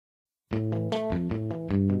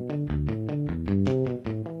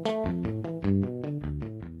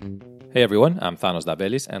Hey everyone, I'm Thanos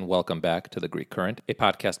Davelis, and welcome back to The Greek Current, a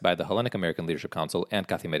podcast by the Hellenic American Leadership Council and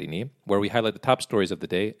Kathimerini, where we highlight the top stories of the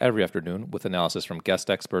day every afternoon with analysis from guest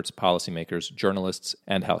experts, policymakers, journalists,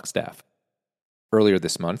 and HELC staff. Earlier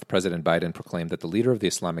this month, President Biden proclaimed that the leader of the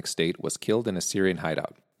Islamic State was killed in a Syrian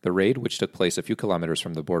hideout. The raid, which took place a few kilometers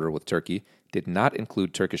from the border with Turkey, did not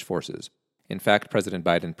include Turkish forces. In fact, President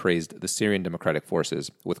Biden praised the Syrian Democratic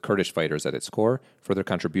Forces, with Kurdish fighters at its core, for their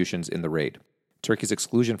contributions in the raid. Turkey's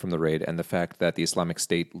exclusion from the raid and the fact that the Islamic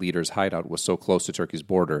State leader's hideout was so close to Turkey's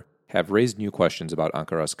border have raised new questions about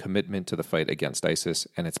Ankara's commitment to the fight against ISIS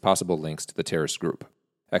and its possible links to the terrorist group.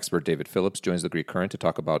 Expert David Phillips joins the Greek Current to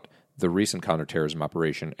talk about the recent counterterrorism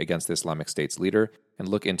operation against the Islamic State's leader and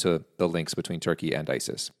look into the links between Turkey and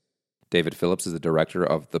ISIS. David Phillips is the director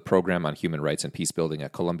of the Program on Human Rights and Peacebuilding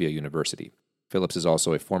at Columbia University. Phillips is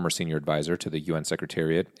also a former senior advisor to the UN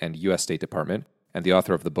Secretariat and U.S. State Department, and the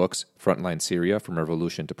author of the books Frontline Syria, From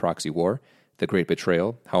Revolution to Proxy War, The Great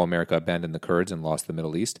Betrayal, How America Abandoned the Kurds and Lost the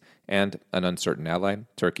Middle East, and An Uncertain Ally,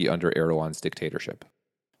 Turkey Under Erdogan's Dictatorship.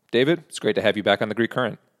 David, it's great to have you back on the Greek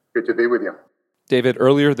Current. Good to be with you. David,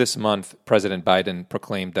 earlier this month, President Biden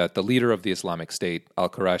proclaimed that the leader of the Islamic State,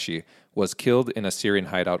 al-Qurayshi, was killed in a Syrian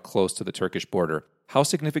hideout close to the Turkish border. How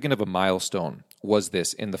significant of a milestone was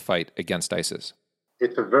this in the fight against ISIS?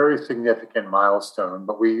 It's a very significant milestone,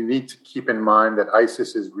 but we need to keep in mind that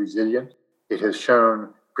ISIS is resilient. It has shown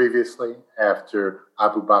previously, after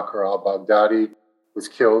Abu Bakr al-Baghdadi was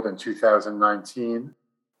killed in 2019,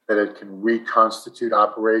 that it can reconstitute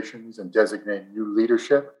operations and designate new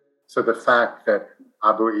leadership. So the fact that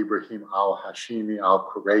Abu Ibrahim al-Hashimi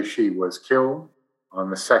al-Qurayshi was killed on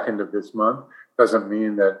the 2nd of this month doesn't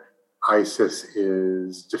mean that ISIS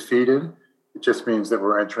is defeated. It just means that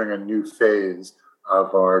we're entering a new phase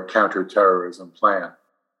of our counterterrorism plan.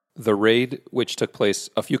 The raid, which took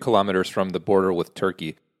place a few kilometers from the border with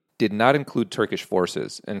Turkey, did not include Turkish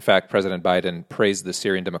forces. In fact, President Biden praised the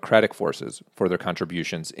Syrian Democratic Forces for their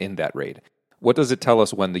contributions in that raid. What does it tell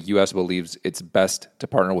us when the U.S. believes it's best to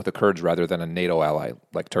partner with the Kurds rather than a NATO ally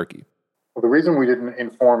like Turkey? Well, the reason we didn't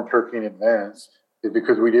inform Turkey in advance is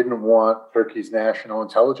because we didn't want Turkey's National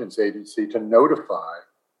Intelligence Agency to notify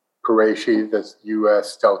Qurayshi that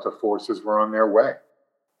U.S. Delta forces were on their way.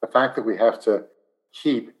 The fact that we have to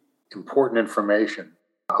keep important information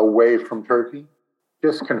away from Turkey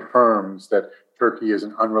just confirms that Turkey is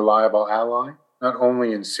an unreliable ally, not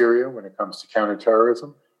only in Syria when it comes to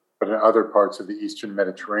counterterrorism, but in other parts of the Eastern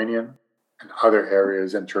Mediterranean and other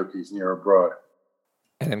areas in Turkey's near abroad.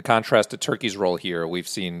 And in contrast to Turkey's role here, we've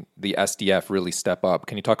seen the SDF really step up.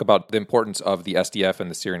 Can you talk about the importance of the SDF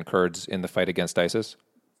and the Syrian Kurds in the fight against ISIS?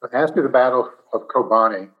 After the Battle of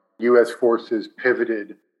Kobani, U.S. forces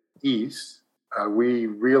pivoted east. We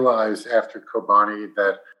realized after Kobani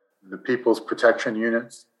that the People's Protection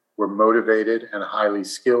Units were motivated and highly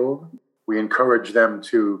skilled. We encouraged them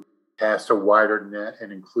to cast a wider net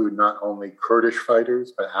and include not only Kurdish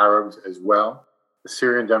fighters, but Arabs as well. The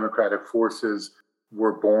Syrian Democratic Forces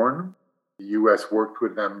were born. The U.S. worked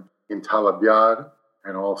with them in Tal Abyad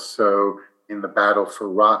and also in the battle for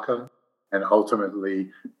Raqqa, and ultimately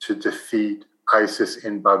to defeat ISIS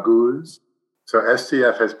in Baghouz. So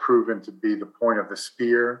SDF has proven to be the point of the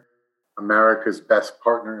spear, America's best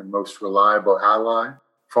partner and most reliable ally,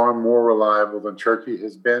 far more reliable than Turkey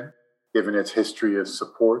has been, given its history of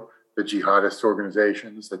support the jihadist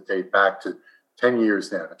organizations that date back to 10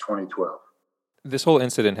 years now, to 2012. This whole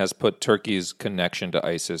incident has put Turkey's connection to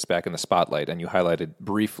ISIS back in the spotlight, and you highlighted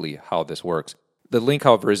briefly how this works. The link,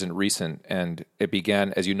 however, isn't recent, and it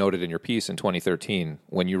began, as you noted in your piece, in 2013,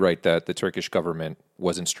 when you write that the Turkish government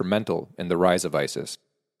was instrumental in the rise of ISIS.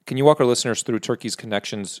 Can you walk our listeners through Turkey's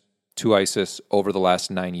connections to ISIS over the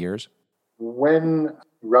last 9 years? When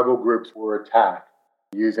rebel groups were attacked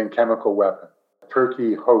using chemical weapons,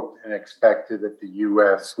 Turkey hoped and expected that the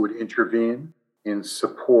U.S. would intervene in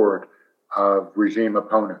support of regime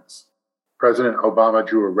opponents. President Obama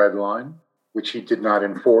drew a red line, which he did not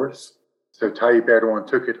enforce. So Tayyip Erdogan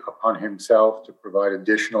took it upon himself to provide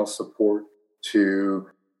additional support to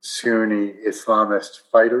Sunni Islamist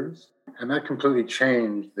fighters. And that completely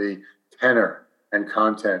changed the tenor and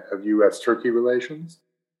content of U.S.-Turkey relations.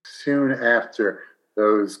 Soon after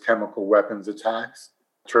those chemical weapons attacks,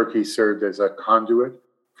 Turkey served as a conduit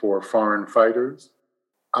for foreign fighters.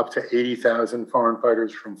 Up to 80,000 foreign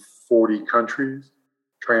fighters from 40 countries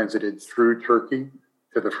transited through Turkey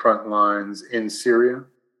to the front lines in Syria.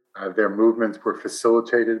 Their movements were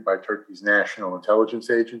facilitated by Turkey's National Intelligence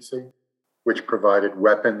Agency, which provided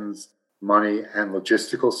weapons, money, and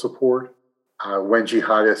logistical support. When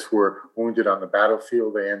jihadists were wounded on the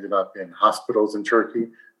battlefield, they ended up in hospitals in Turkey,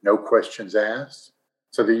 no questions asked.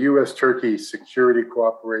 So the U.S.-Turkey security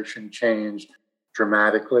cooperation changed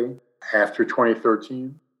dramatically after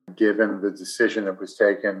 2013, given the decision that was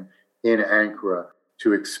taken in Ankara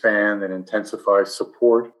to expand and intensify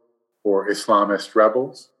support for Islamist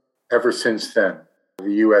rebels. Ever since then,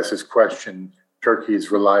 the U.S. has questioned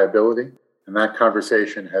Turkey's reliability, and that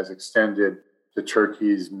conversation has extended to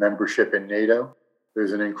Turkey's membership in NATO.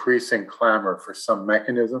 There's an increasing clamor for some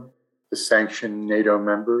mechanism to sanction NATO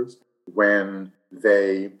members when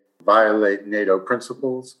they violate NATO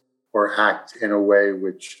principles or act in a way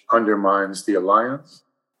which undermines the alliance.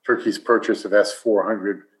 Turkey's purchase of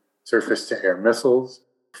S-400 surface-to-air missiles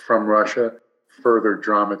from Russia further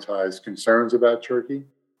dramatized concerns about Turkey.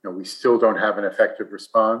 We still don't have an effective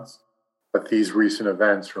response, but these recent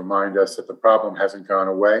events remind us that the problem hasn't gone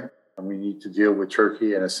away, and we need to deal with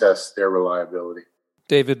Turkey and assess their reliability.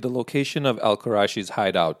 David, the location of al-Qurayshi's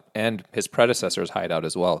hideout and his predecessor's hideout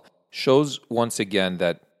as well shows once again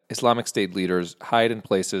that Islamic State leaders hide in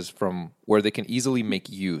places from where they can easily make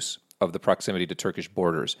use of the proximity to Turkish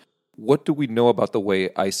borders. What do we know about the way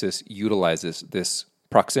ISIS utilizes this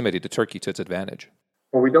proximity to Turkey to its advantage?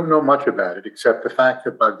 Well, we don't know much about it, except the fact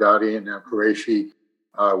that Baghdadi and al-Qurayshi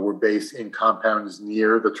were based in compounds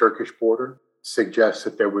near the Turkish border suggests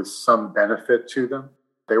that there was some benefit to them.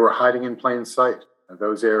 They were hiding in plain sight.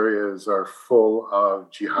 Those areas are full of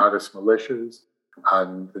jihadist militias.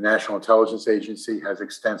 The National Intelligence Agency has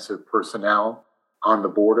extensive personnel on the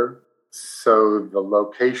border. So the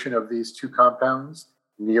location of these two compounds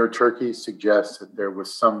near Turkey suggests that there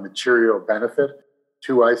was some material benefit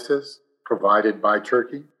to ISIS provided by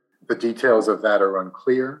Turkey. The details of that are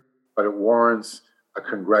unclear, but it warrants a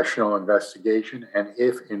congressional investigation. And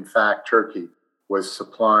if, in fact, Turkey was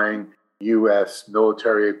supplying U.S.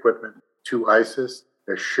 military equipment to ISIS,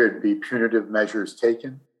 there should be punitive measures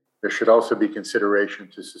taken. There should also be consideration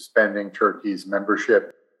to suspending Turkey's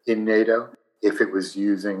membership in NATO if it was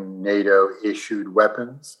using NATO-issued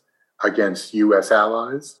weapons against U.S.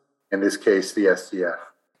 allies, in this case, the SDF.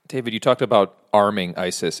 David, you talked about arming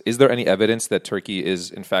ISIS. Is there any evidence that Turkey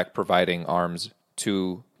is, in fact, providing arms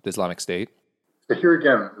to the Islamic State? So here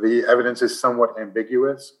again, the evidence is somewhat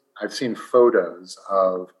ambiguous. I've seen photos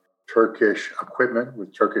of Turkish equipment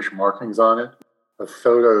with Turkish markings on it. The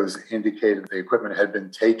photos indicated the equipment had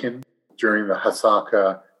been taken during the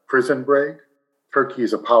Hasaka prison break.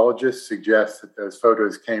 Turkey's apologists suggest that those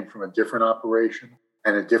photos came from a different operation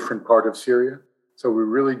and a different part of Syria. So we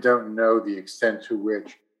really don't know the extent to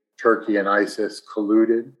which Turkey and ISIS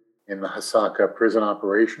colluded in the Hasaka prison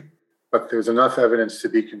operation. But there's enough evidence to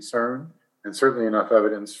be concerned, and certainly enough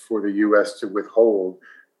evidence for the U.S. to withhold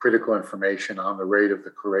critical information on the raid of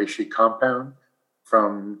the Qurayshi compound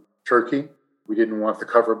from Turkey. We didn't want the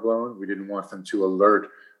cover blown. We didn't want them to alert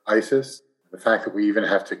ISIS. The fact that we even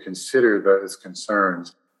have to consider those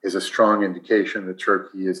concerns is a strong indication that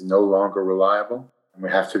Turkey is no longer reliable, and we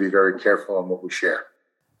have to be very careful on what we share.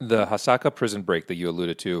 The Hasaka prison break that you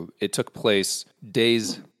alluded to, it took place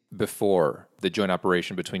days before the joint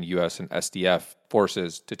operation between U.S. and SDF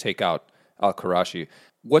forces to take out al-Qurayshi.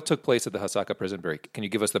 What took place at the Hasaka prison break? Can you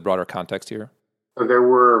give us the broader context here? So there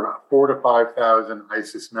were 4,000 to 5,000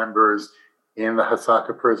 ISIS members in the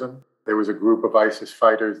Hasaka prison. There was a group of ISIS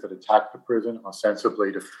fighters that attacked the prison,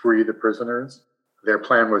 ostensibly to free the prisoners. Their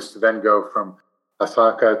plan was to then go from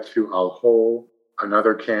Hasaka to Al-Hol,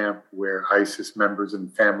 another camp where ISIS members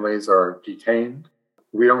and families are detained.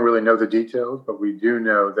 We don't really know the details, but we do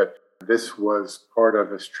know that this was part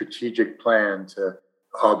of a strategic plan to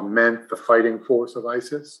augment the fighting force of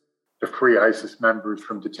ISIS, to free ISIS members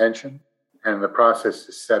from detention, and in the process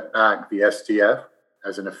to set back the SDF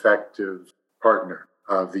as an effective partner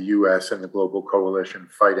of the U.S. and the global coalition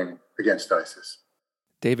fighting against ISIS.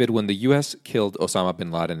 David, when the U.S. killed Osama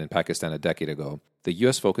bin Laden in Pakistan a decade ago, the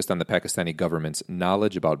U.S. focused on the Pakistani government's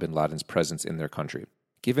knowledge about bin Laden's presence in their country.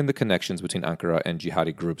 Given the connections between Ankara and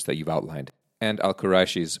jihadi groups that you've outlined, and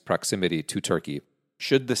al-Qurayshi's proximity to Turkey,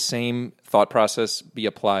 should the same thought process be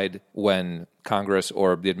applied when Congress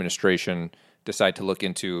or the administration decide to look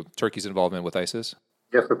into Turkey's involvement with ISIS?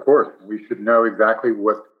 Yes, of course. We should know exactly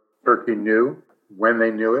what Turkey knew, when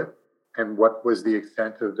they knew it, and what was the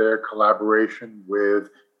extent of their collaboration with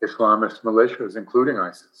Islamist militias, including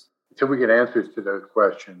ISIS. Until we get answers to those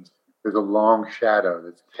questions, there's a long shadow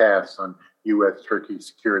that's cast on U.S.-Turkey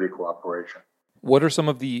security cooperation. What are some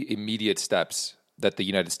of the immediate steps that the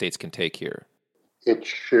United States can take here? It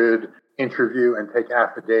should interview and take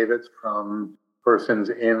affidavits from persons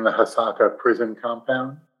in the Hasaka prison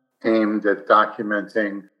compound aimed at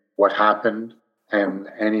documenting what happened and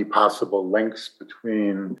any possible links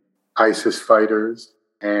between ISIS fighters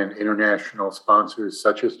and international sponsors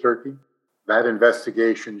such as Turkey. That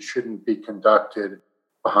investigation shouldn't be conducted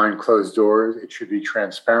behind closed doors. It should be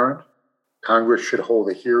transparent. Congress should hold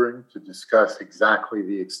a hearing to discuss exactly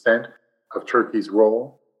the extent of Turkey's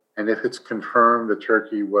role. And if it's confirmed that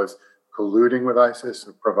Turkey was colluding with ISIS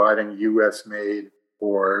or providing US-made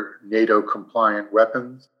or NATO-compliant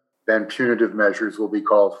weapons, then punitive measures will be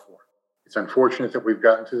called for. It's unfortunate that we've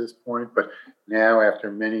gotten to this point, but now,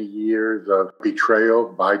 after many years of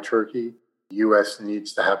betrayal by Turkey, the U.S.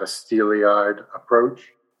 needs to have a steely-eyed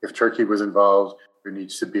approach. If Turkey was involved, there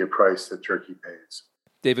needs to be a price that Turkey pays.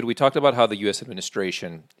 David, we talked about how the U.S.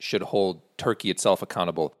 administration should hold Turkey itself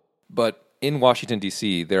accountable, but in Washington,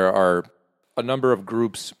 D.C., there are a number of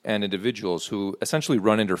groups and individuals who essentially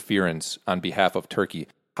run interference on behalf of Turkey.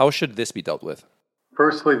 How should this be dealt with?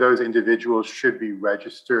 Firstly, those individuals should be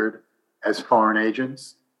registered as foreign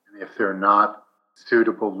agents, and if they're not,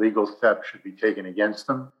 suitable legal steps should be taken against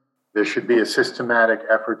them. There should be a systematic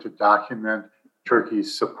effort to document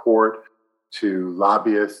Turkey's support to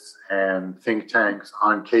lobbyists and think tanks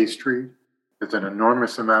on K Street. There's an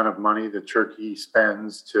enormous amount of money that Turkey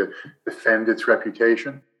spends to defend its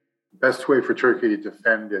reputation. The best way for Turkey to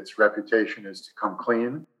defend its reputation is to come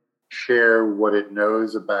clean, share what it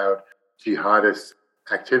knows about jihadist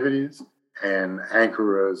activities and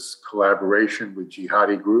Ankara's collaboration with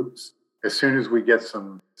jihadi groups. As soon as we get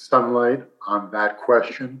some sunlight on that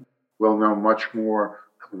question, we'll know much more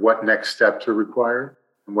what next steps are required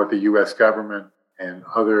and what the U.S. government and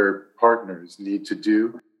other partners need to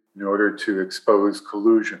do in order to expose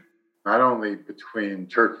collusion, not only between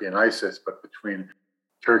Turkey and ISIS, but between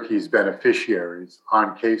Turkey's beneficiaries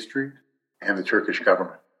on K Street and the Turkish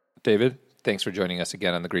government. David, thanks for joining us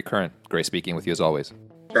again on The Greek Current. Great speaking with you as always.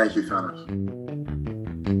 Thank you, Thanos.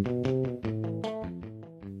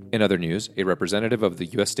 In other news, a representative of the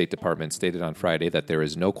U.S. State Department stated on Friday that there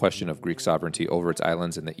is no question of Greek sovereignty over its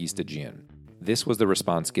islands in the East Aegean. This was the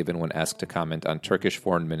response given when asked to comment on Turkish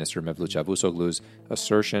Foreign Minister Mevlut Çavuşoğlu's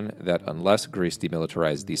assertion that unless Greece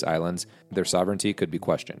demilitarized these islands, their sovereignty could be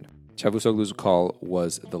questioned. Çavuşoğlu's call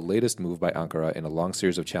was the latest move by Ankara in a long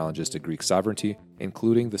series of challenges to Greek sovereignty,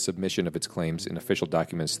 including the submission of its claims in official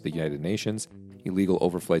documents to the United Nations, illegal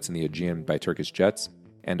overflights in the Aegean by Turkish jets,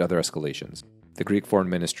 and other escalations. The Greek Foreign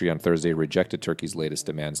Ministry on Thursday rejected Turkey's latest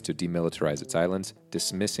demands to demilitarize its islands,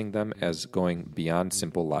 dismissing them as going beyond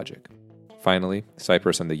simple logic. Finally,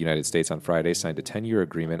 Cyprus and the United States on Friday signed a 10-year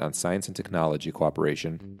agreement on science and technology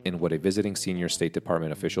cooperation in what a visiting senior State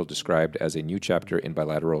Department official described as a new chapter in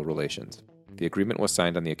bilateral relations. The agreement was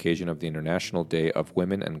signed on the occasion of the International Day of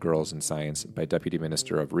Women and Girls in Science by Deputy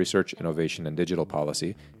Minister of Research, Innovation and Digital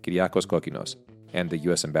Policy, Kyriakos Kokkinos, and the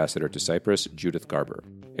U.S. Ambassador to Cyprus, Judith Garber.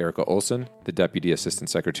 Erica Olson, the Deputy Assistant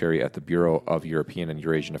Secretary at the Bureau of European and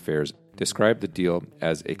Eurasian Affairs, described the deal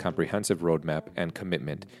as a comprehensive roadmap and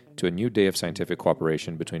commitment to a new day of scientific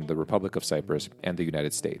cooperation between the Republic of Cyprus and the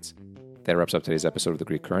United States. That wraps up today's episode of The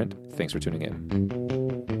Greek Current. Thanks for tuning in.